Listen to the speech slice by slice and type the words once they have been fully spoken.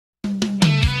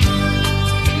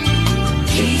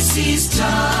Aussie's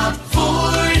Top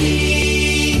 40.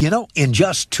 You know, in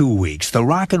just 2 weeks, the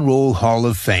Rock and Roll Hall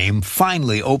of Fame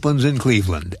finally opens in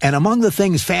Cleveland. And among the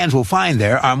things fans will find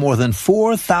there are more than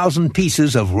 4,000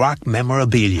 pieces of rock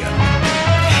memorabilia.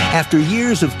 After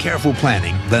years of careful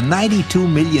planning, the $92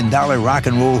 million Rock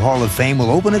and Roll Hall of Fame will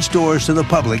open its doors to the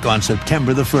public on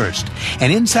September the 1st.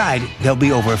 And inside, there'll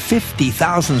be over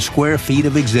 50,000 square feet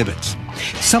of exhibits.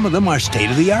 Some of them are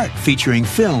state-of-the-art, featuring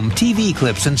film, TV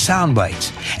clips, and sound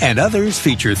bites. And others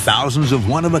feature thousands of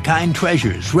one-of-a-kind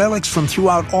treasures, relics from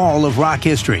throughout all of rock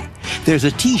history. There's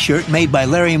a T-shirt made by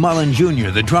Larry Mullen Jr.,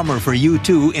 the drummer for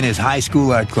U2, in his high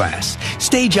school art class.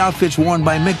 Stage outfits worn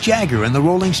by Mick Jagger and the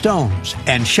Rolling Stones.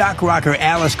 And shock rocker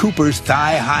Alice Cooper's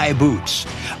thigh-high boots.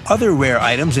 Other rare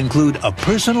items include a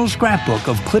personal scrapbook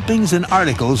of clippings and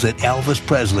articles that Elvis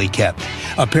Presley kept,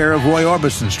 a pair of Roy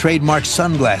Orbison's trademark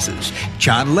sunglasses,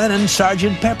 John Lennon's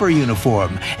Sgt. Pepper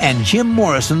uniform, and Jim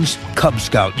Morrison's Cub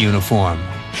Scout uniform.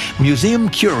 Museum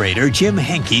curator Jim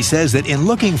Henke says that in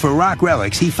looking for rock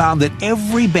relics, he found that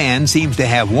every band seems to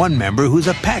have one member who's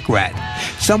a pack rat,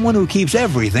 someone who keeps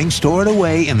everything stored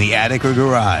away in the attic or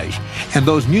garage. And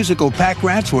those musical pack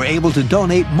rats were able to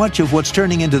donate much of what's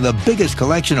turning into the biggest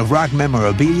collection of rock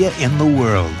memorabilia in the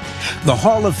world. The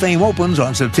Hall of Fame opens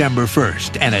on September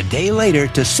 1st, and a day later,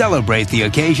 to celebrate the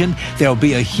occasion, there'll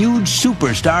be a huge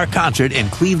superstar concert in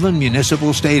Cleveland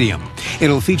Municipal Stadium.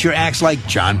 It'll feature acts like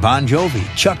John Bon Jovi,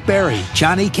 Chuck Berry,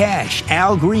 Johnny Cash,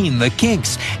 Al Green, The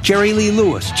Kinks, Jerry Lee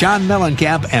Lewis, John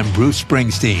Mellencamp, and Bruce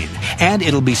Springsteen. And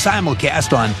it'll be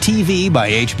simulcast on TV by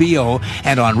HBO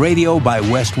and on radio by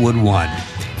Westwood One.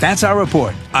 That's our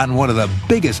report on one of the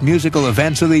biggest musical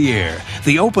events of the year,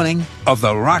 the opening of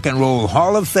the Rock and Roll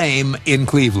Hall of Fame in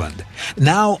Cleveland.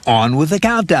 Now on with the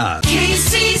countdown.